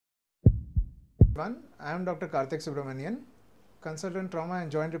Everyone, I am Dr. Karthik Subramanian, consultant trauma and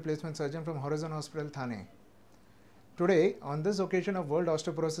joint replacement surgeon from Horizon Hospital, Thane. Today, on this occasion of World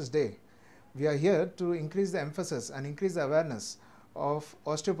Osteoporosis Day, we are here to increase the emphasis and increase the awareness of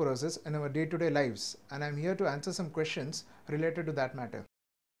osteoporosis in our day-to-day lives, and I am here to answer some questions related to that matter.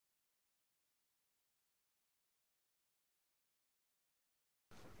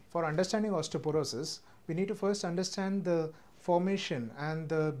 For understanding osteoporosis, we need to first understand the formation and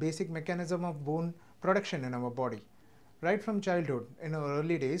the basic mechanism of bone production in our body. Right from childhood, in our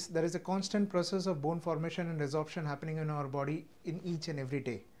early days, there is a constant process of bone formation and resorption happening in our body in each and every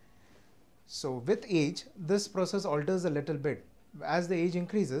day. So with age, this process alters a little bit. As the age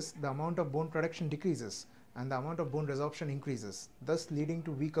increases, the amount of bone production decreases and the amount of bone resorption increases, thus leading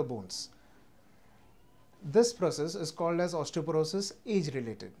to weaker bones. This process is called as osteoporosis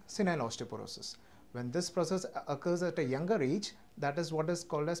age-related, senile osteoporosis. When this process occurs at a younger age, that is what is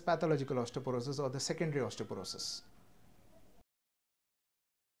called as pathological osteoporosis or the secondary osteoporosis.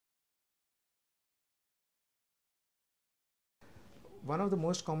 One of the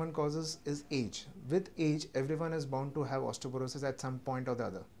most common causes is age. With age, everyone is bound to have osteoporosis at some point or the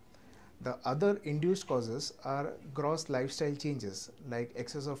other. The other induced causes are gross lifestyle changes like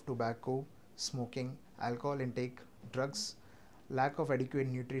excess of tobacco, smoking, alcohol intake, drugs, lack of adequate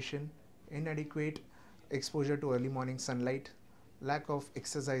nutrition, inadequate exposure to early morning sunlight, lack of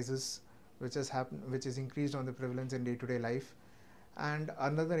exercises, which is increased on the prevalence in day-to-day life. And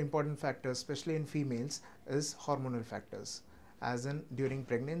another important factor, especially in females, is hormonal factors, as in during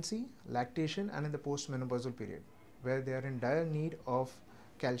pregnancy, lactation, and in the postmenopausal period, where they are in dire need of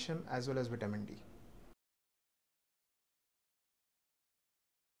calcium as well as vitamin D.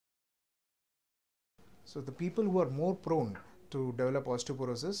 So the people who are more prone to develop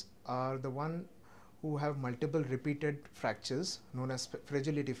osteoporosis are the one who have multiple repeated fractures known as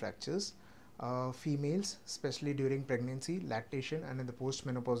fragility fractures, females, especially during pregnancy, lactation, and in the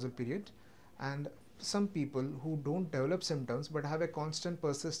postmenopausal period, and some people who don't develop symptoms but have a constant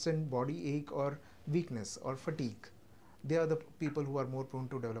persistent body ache or weakness or fatigue. They are the people who are more prone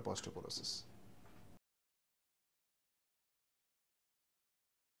to develop osteoporosis.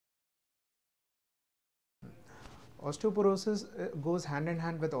 Osteoporosis goes hand in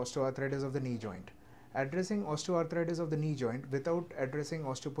hand with osteoarthritis of the knee joint. Addressing osteoarthritis of the knee joint without addressing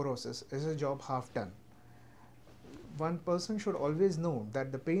osteoporosis is a job half done. One person should always know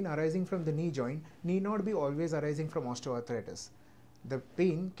that the pain arising from the knee joint need not be always arising from osteoarthritis. The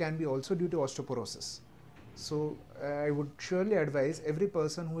pain can be also due to osteoporosis. So I would surely advise every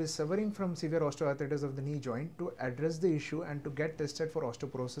person who is suffering from severe osteoarthritis of the knee joint to address the issue and to get tested for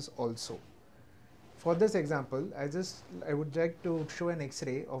osteoporosis also. For this example, I would like to show an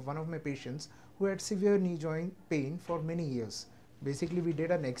X-ray of one of my patients who had severe knee joint pain for many years. Basically, we did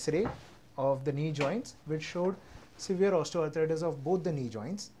an X-ray of the knee joints which showed severe osteoarthritis of both the knee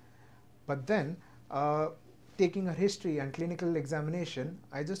joints. But then, taking her history and clinical examination,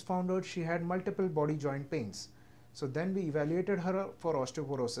 I just found out she had multiple body joint pains. So then we evaluated her for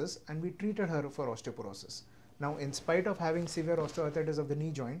osteoporosis and we treated her for osteoporosis. Now, in spite of having severe osteoarthritis of the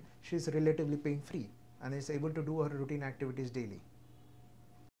knee joint, she is relatively pain-free and is able to do her routine activities daily.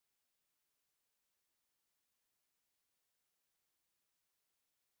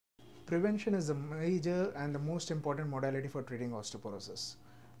 Prevention is a major and the most important modality for treating osteoporosis.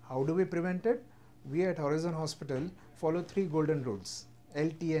 How do we prevent it? We at Horizon Hospital follow 3 golden rules,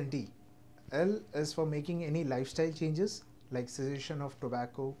 L, T and D. L is for making any lifestyle changes like cessation of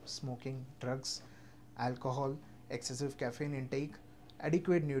tobacco, smoking, drugs, alcohol, excessive caffeine intake,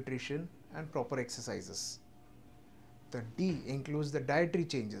 adequate nutrition, and proper exercises. The D includes the dietary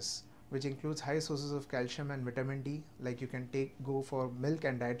changes, which includes high sources of calcium and vitamin D, like you can go for milk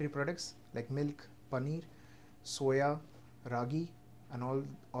and dietary products like milk, paneer, soya, ragi, and all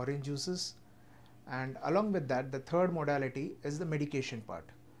orange juices. And along with that, the third modality is the medication part,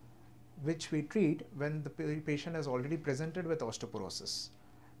 which we treat when the patient has already presented with osteoporosis,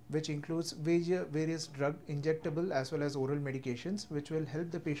 which includes various drug injectable as well as oral medications which will help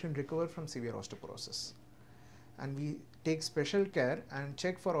the patient recover from severe osteoporosis. And we take special care and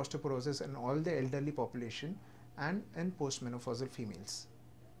check for osteoporosis in all the elderly population and in postmenopausal females.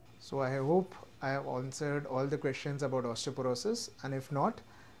 So I hope I have answered all the questions about osteoporosis, and if not,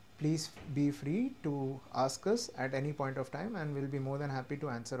 please be free to ask us at any point of time and we'll be more than happy to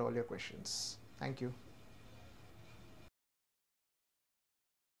answer all your questions. Thank you.